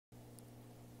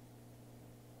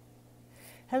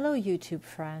Hello YouTube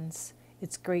friends,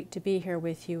 it's great to be here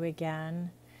with you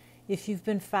again. If you've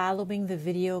been following the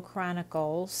video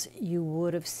chronicles, you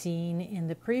would have seen in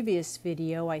the previous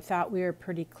video I thought we were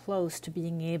pretty close to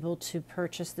being able to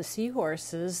purchase the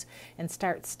seahorses and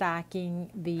start stocking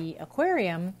the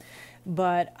aquarium,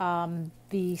 but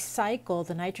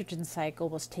the nitrogen cycle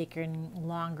was taking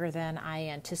longer than I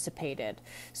anticipated.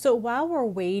 So while we're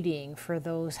waiting for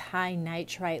those high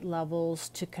nitrite levels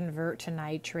to convert to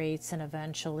nitrates and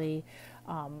eventually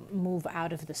move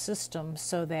out of the system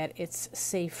so that it's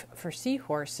safe for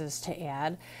seahorses to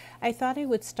add, I thought I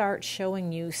would start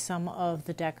showing you some of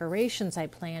the decorations I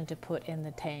plan to put in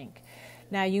the tank.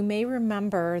 Now you may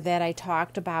remember that I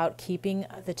talked about keeping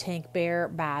the tank bare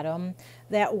bottom.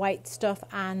 That white stuff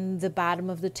on the bottom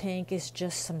of the tank is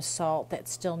just some salt that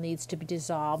still needs to be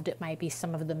dissolved. It might be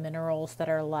some of the minerals that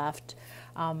are left.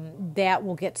 That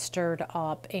will get stirred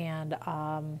up, and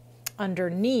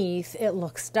underneath it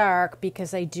looks dark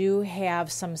because I do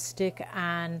have some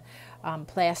stick-on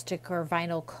plastic or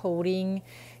vinyl coating,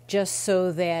 just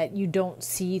so that you don't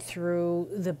see through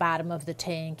the bottom of the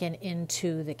tank and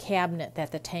into the cabinet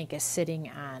that the tank is sitting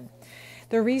on.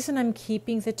 The reason I'm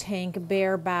keeping the tank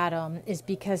bare bottom is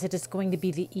because it is going to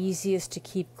be the easiest to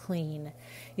keep clean.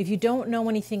 If you don't know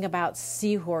anything about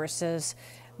seahorses,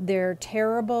 they're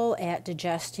terrible at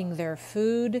digesting their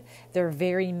food. They're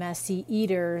very messy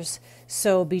eaters.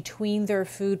 So between their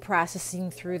food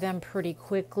processing through them pretty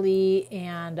quickly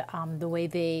and the way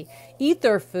they eat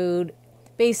their food,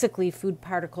 basically food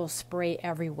particles spray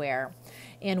everywhere.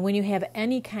 And when you have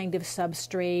any kind of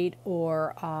substrate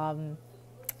or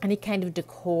any kind of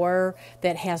decor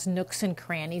that has nooks and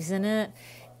crannies in it,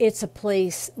 it's a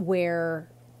place where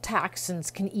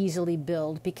toxins can easily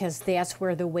build, because that's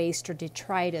where the waste or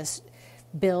detritus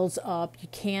builds up. You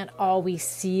can't always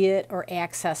see it or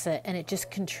access it, and it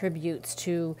just contributes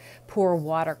to poor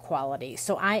water quality.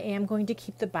 So I am going to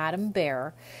keep the bottom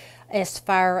bare as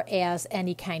far as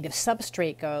any kind of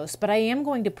substrate goes, but I am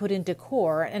going to put in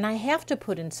decor, and I have to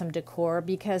put in some decor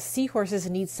because seahorses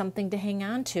need something to hang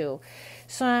on to.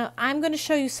 So I'm going to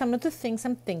show you some of the things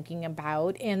I'm thinking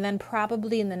about, and then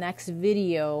probably in the next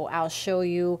video I'll show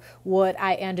you what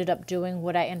I ended up doing,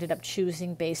 what I ended up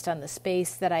choosing based on the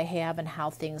space that I have and how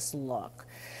things look.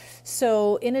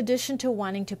 So in addition to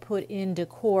wanting to put in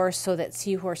decor so that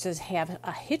seahorses have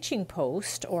a hitching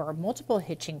post or multiple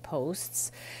hitching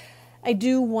posts, I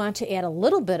do want to add a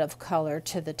little bit of color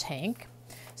to the tank.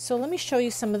 So let me show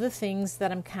you some of the things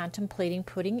that I'm contemplating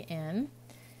putting in.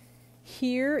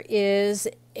 Here is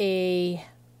a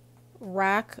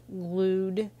rock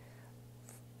glued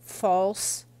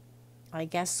false, I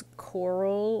guess,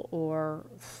 coral or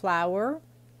flower.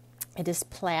 It is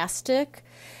plastic.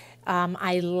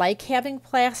 I like having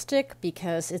plastic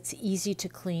because it's easy to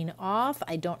clean off.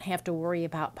 I don't have to worry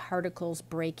about particles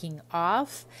breaking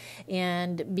off.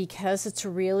 And because it's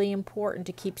really important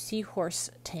to keep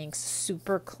seahorse tanks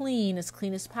super clean as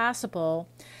possible,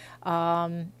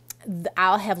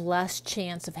 I'll have less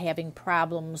chance of having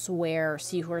problems where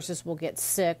seahorses will get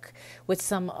sick with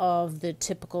some of the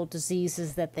typical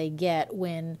diseases that they get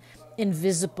when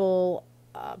invisible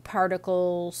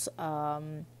particles,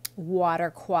 water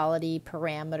quality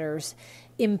parameters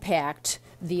impact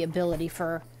the ability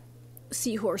for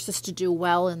seahorses to do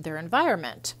well in their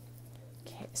environment.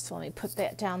 Okay, so let me put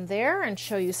that down there and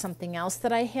show you something else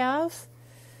that I have.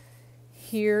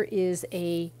 Here is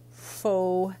a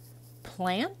faux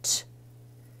plant.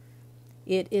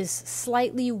 It is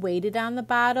slightly weighted on the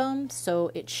bottom,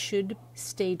 so it should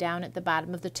stay down at the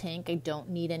bottom of the tank. I don't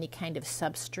need any kind of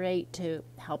substrate to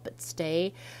help it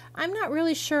stay. I'm not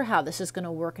really sure how this is going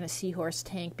to work in a seahorse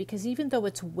tank, because even though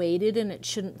it's weighted and it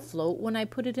shouldn't float when I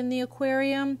put it in the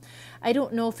aquarium, I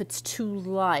don't know if it's too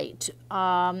light.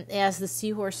 As the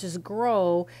seahorses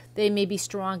grow, they may be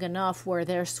strong enough where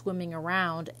they're swimming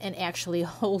around and actually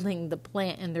holding the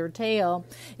plant in their tail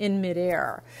in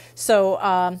midair.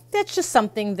 So that's just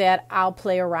something that I'll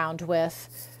play around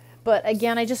with. But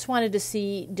again, I just wanted to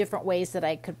see different ways that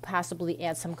I could possibly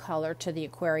add some color to the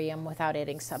aquarium without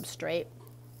adding substrate.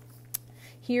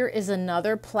 Here is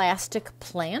another plastic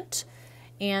plant.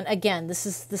 And again, this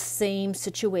is the same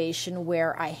situation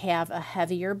where I have a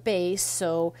heavier base,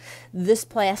 so this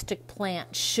plastic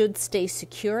plant should stay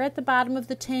secure at the bottom of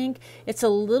the tank. It's a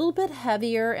little bit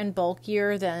heavier and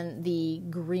bulkier than the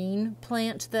green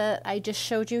plant that I just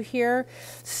showed you here,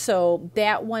 so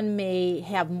that one may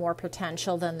have more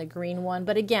potential than the green one.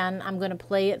 But again, I'm going to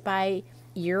play it by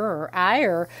ear or eye,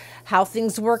 or how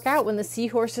things work out when the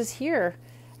seahorses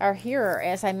are here.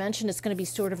 As I mentioned, it's going to be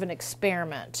sort of an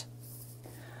experiment.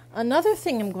 Another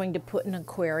thing I'm going to put in an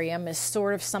aquarium is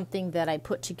sort of something that I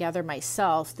put together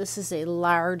myself. This is a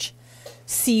large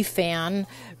sea fan.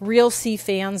 Real sea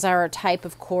fans are a type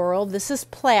of coral. This is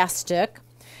plastic.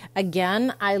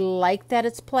 Again, I like that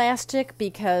it's plastic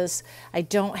because I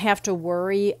don't have to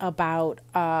worry about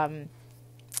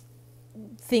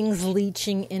things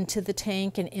leaching into the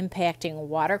tank and impacting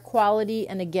water quality.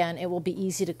 And again, it will be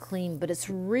easy to clean, but it's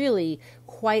really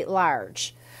quite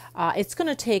large. It's going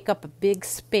to take up a big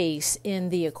space in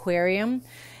the aquarium,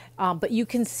 but you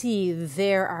can see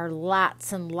there are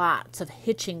lots and lots of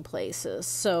hitching places.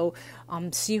 So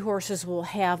seahorses will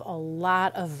have a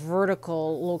lot of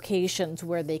vertical locations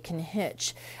where they can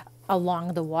hitch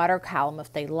along the water column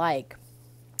if they like.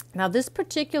 Now this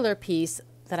particular piece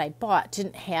that I bought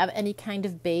didn't have any kind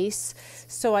of base,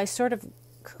 so I sort of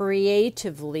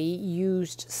creatively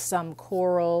used some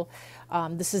coral.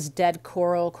 This is dead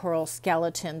coral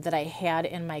skeleton that I had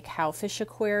in my cowfish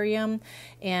aquarium,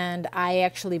 and I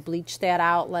actually bleached that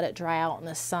out, let it dry out in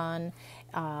the sun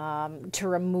to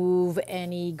remove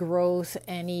any growth,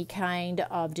 any kind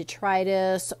of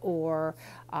detritus or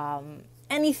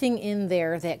anything in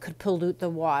there that could pollute the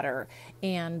water.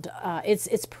 And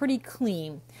it's pretty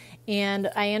clean.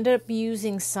 And I ended up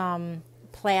using some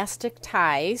plastic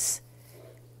ties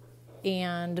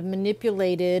and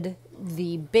manipulated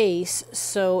the base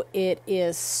so it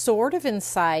is sort of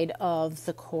inside of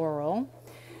the coral,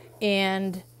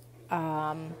 and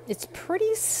it's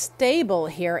pretty stable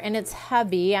here, and it's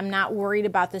heavy. I'm not worried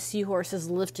about the seahorses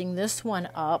lifting this one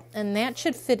up, and that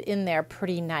should fit in there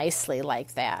pretty nicely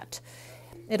like that.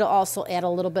 It'll also add a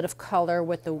little bit of color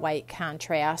with the white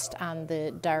contrast on the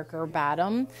darker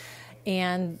bottom,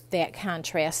 and that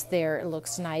contrast there, it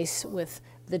looks nice with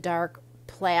the dark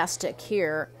plastic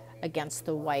here against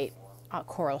the white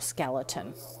coral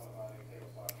skeleton.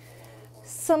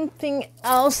 Something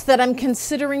else that I'm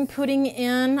considering putting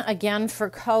in, again for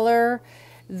color,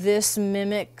 this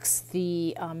mimics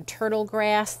the turtle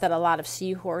grass that a lot of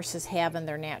seahorses have in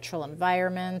their natural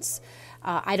environments.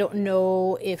 I don't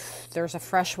know if there's a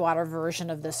freshwater version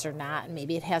of this or not.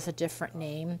 Maybe it has a different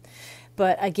name.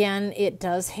 But again, it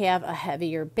does have a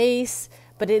heavier base,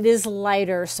 but it is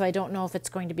lighter, so I don't know if it's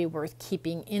going to be worth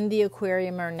keeping in the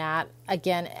aquarium or not.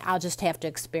 Again, I'll just have to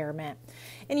experiment.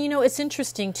 And you know, it's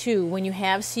interesting too, when you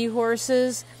have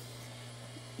seahorses,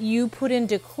 you put in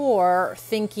decor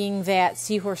thinking that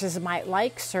seahorses might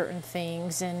like certain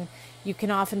things, and you can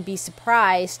often be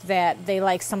surprised that they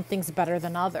like some things better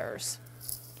than others.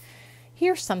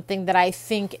 Here's something that I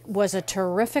think was a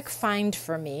terrific find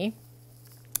for me.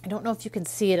 I don't know if you can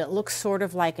see it. It looks sort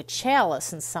of like a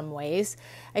chalice in some ways.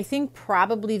 I think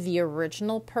probably the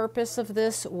original purpose of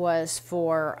this was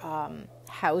for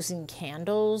housing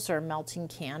candles or melting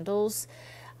candles.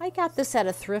 I got this at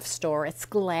a thrift store. It's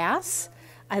glass.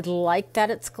 I like that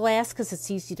it's glass because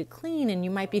it's easy to clean, and you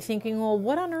might be thinking, well,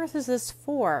 what on earth is this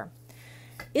for?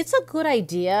 It's a good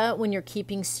idea when you're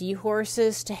keeping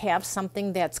seahorses to have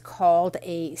something that's called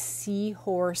a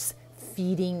seahorse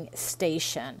feeding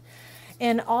station.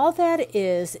 And all that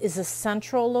is a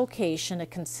central location, a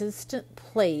consistent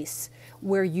place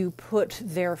where you put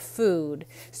their food.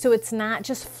 So it's not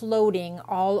just floating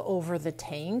all over the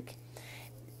tank.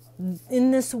 In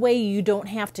this way, you don't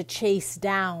have to chase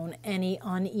down any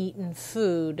uneaten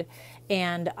food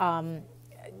and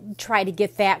try to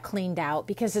get that cleaned out,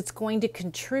 because it's going to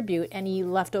contribute, any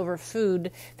leftover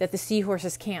food that the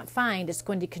seahorses can't find, it's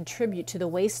going to contribute to the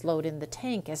waste load in the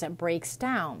tank as it breaks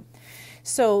down.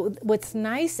 So what's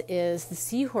nice is the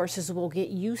seahorses will get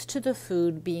used to the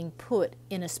food being put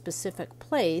in a specific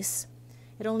place.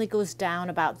 It only goes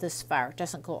down about this far. It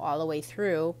doesn't go all the way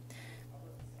through.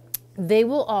 They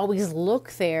will always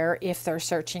look there if they're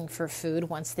searching for food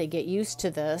once they get used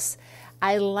to this.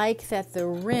 I like that the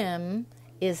rim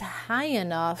is high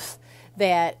enough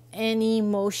that any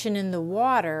motion in the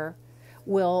water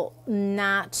will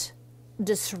not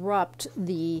disrupt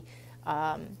the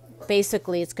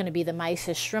basically, it's going to be the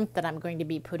mysis shrimp that I'm going to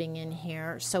be putting in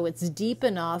here. So it's deep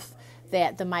enough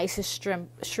that the mysis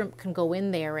shrimp can go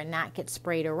in there and not get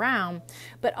sprayed around,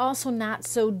 but also not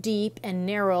so deep and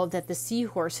narrow that the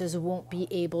seahorses won't be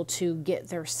able to get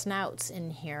their snouts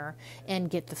in here and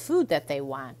get the food that they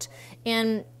want.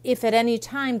 And if at any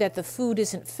time that the food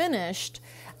isn't finished,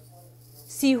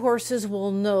 seahorses will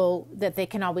know that they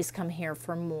can always come here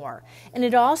for more. And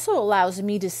it also allows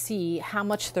me to see how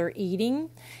much they're eating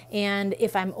and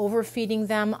if I'm overfeeding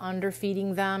them,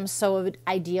 underfeeding them. So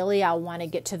ideally, I'll want to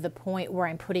get to the point where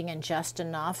I'm putting in just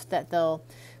enough that they'll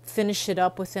finish it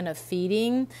up within a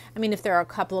feeding. I mean, if there are a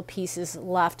couple of pieces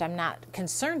left, I'm not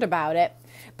concerned about it.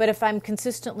 But if I'm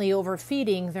consistently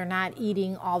overfeeding, they're not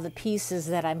eating all the pieces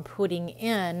that I'm putting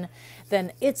in,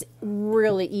 then it's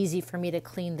really easy for me to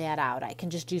clean that out. I can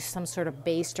just use some sort of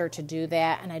baster to do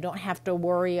that, and I don't have to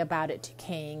worry about it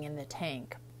decaying in the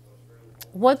tank.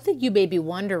 One thing you may be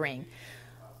wondering,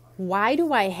 why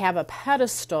do I have a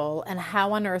pedestal, and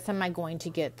how on earth am I going to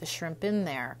get the shrimp in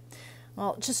there?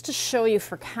 Well, just to show you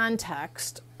for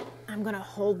context, I'm going to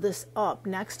hold this up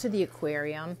next to the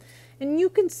aquarium, and you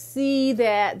can see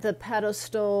that the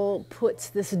pedestal puts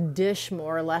this dish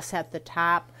more or less at the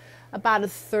top, about a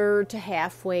third to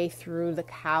halfway through the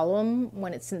column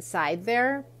when it's inside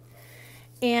there.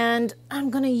 And I'm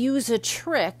going to use a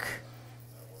trick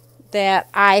that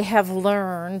I have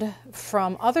learned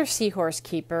from other seahorse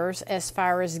keepers as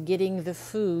far as getting the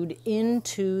food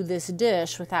into this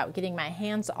dish without getting my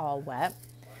hands all wet.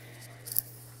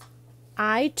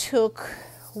 I took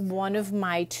one of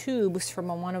my tubes from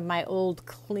one of my old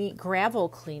gravel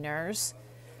cleaners.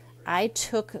 I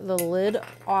took the lid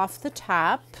off the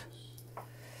top,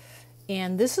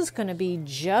 and this is going to be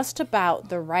just about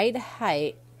the right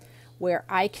height where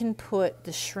I can put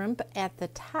the shrimp at the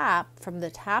top, from the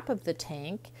top of the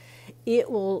tank. It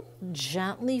will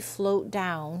gently float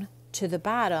down to the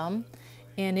bottom,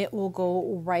 and it will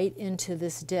go right into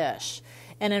this dish.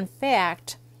 And in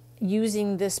fact,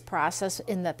 using this process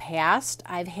in the past,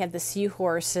 I've had the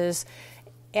seahorses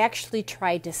actually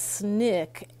try to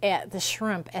snick at the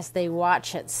shrimp as they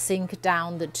watch it sink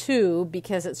down the tube,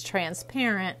 because it's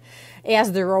transparent,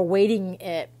 as they're awaiting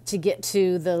it to get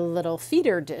to the little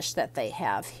feeder dish that they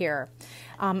have here.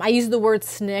 I use the word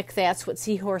snick. That's what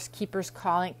seahorse keepers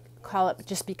call it,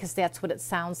 just because that's what it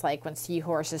sounds like when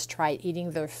seahorses try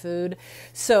eating their food.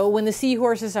 So when the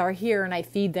seahorses are here and I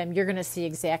feed them, you're going to see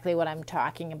exactly what I'm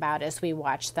talking about as we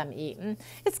watch them eating.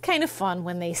 It's kind of fun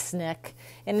when they snick,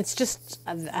 and it's just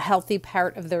a healthy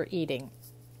part of their eating.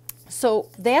 So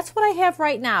that's what I have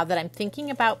right now that I'm thinking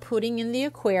about putting in the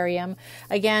aquarium.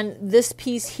 Again, this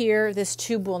piece here, this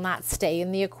tube will not stay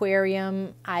in the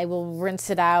aquarium. I will rinse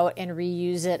it out and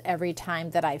reuse it every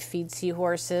time that I feed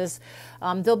seahorses.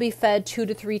 They'll be fed 2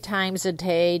 to 3 times a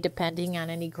day, depending on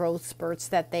any growth spurts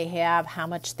that they have, how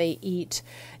much they eat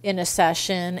in a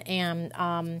session,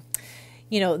 and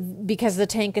you know, because the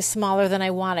tank is smaller than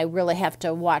I want, I really have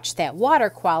to watch that water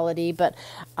quality. But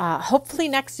hopefully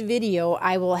next video,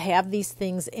 I will have these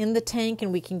things in the tank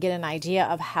and we can get an idea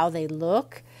of how they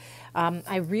look.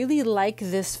 I really like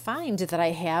this find that I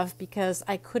have, because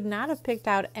I could not have picked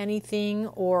out anything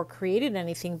or created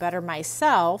anything better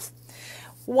myself.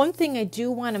 One thing I do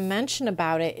want to mention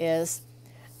about it is,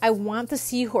 I want the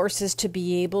seahorses to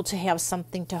be able to have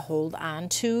something to hold on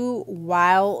to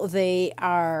while they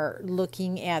are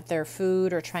looking at their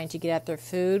food or trying to get at their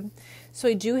food. So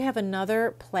I do have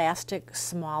another plastic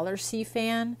smaller sea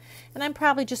fan, and I'm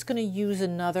probably just going to use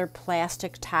another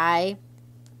plastic tie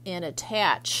and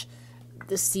attach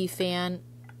the sea fan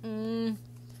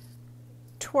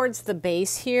towards the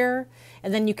base here.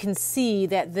 And then you can see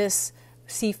that this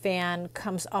sea fan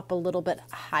comes up a little bit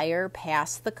higher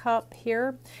past the cup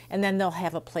here, and then they'll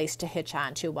have a place to hitch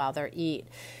onto while they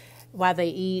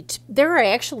eat. There are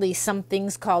actually some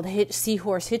things called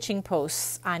seahorse hitching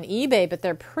posts on eBay, but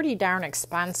they're pretty darn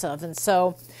expensive. And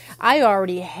so I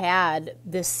already had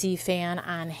this sea fan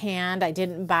on hand. I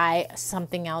didn't buy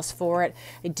something else for it.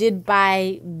 I did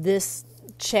buy this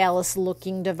chalice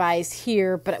looking device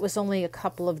here, but it was only a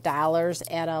couple of dollars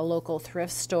at a local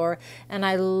thrift store, and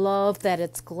I love that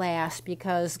it's glass,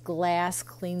 because glass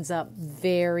cleans up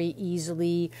very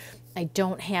easily. I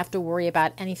don't have to worry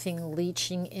about anything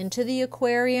leaching into the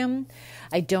aquarium.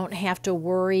 I don't have to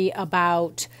worry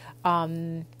about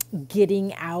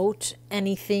getting out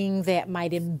anything that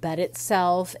might embed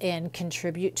itself and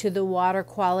contribute to the water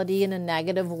quality in a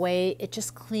negative way. It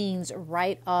just cleans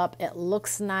right up. It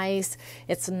looks nice.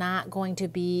 It's not going to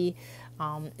be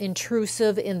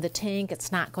intrusive in the tank. It's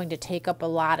not going to take up a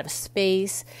lot of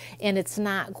space, and it's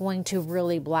not going to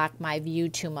really block my view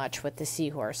too much with the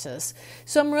seahorses.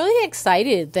 So I'm really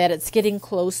excited that it's getting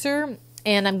closer,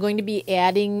 and I'm going to be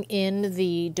adding in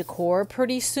the decor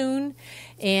pretty soon.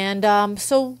 And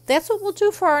so that's what we'll do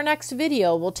for our next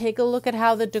video. We'll take a look at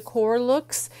how the decor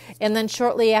looks, and then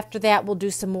shortly after that we'll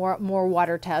do some more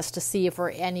water tests to see if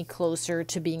we're any closer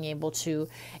to being able to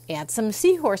add some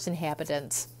seahorse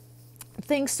inhabitants.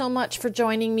 Thanks so much for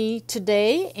joining me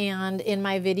today and in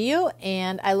my video,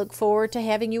 and I look forward to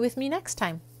having you with me next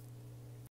time.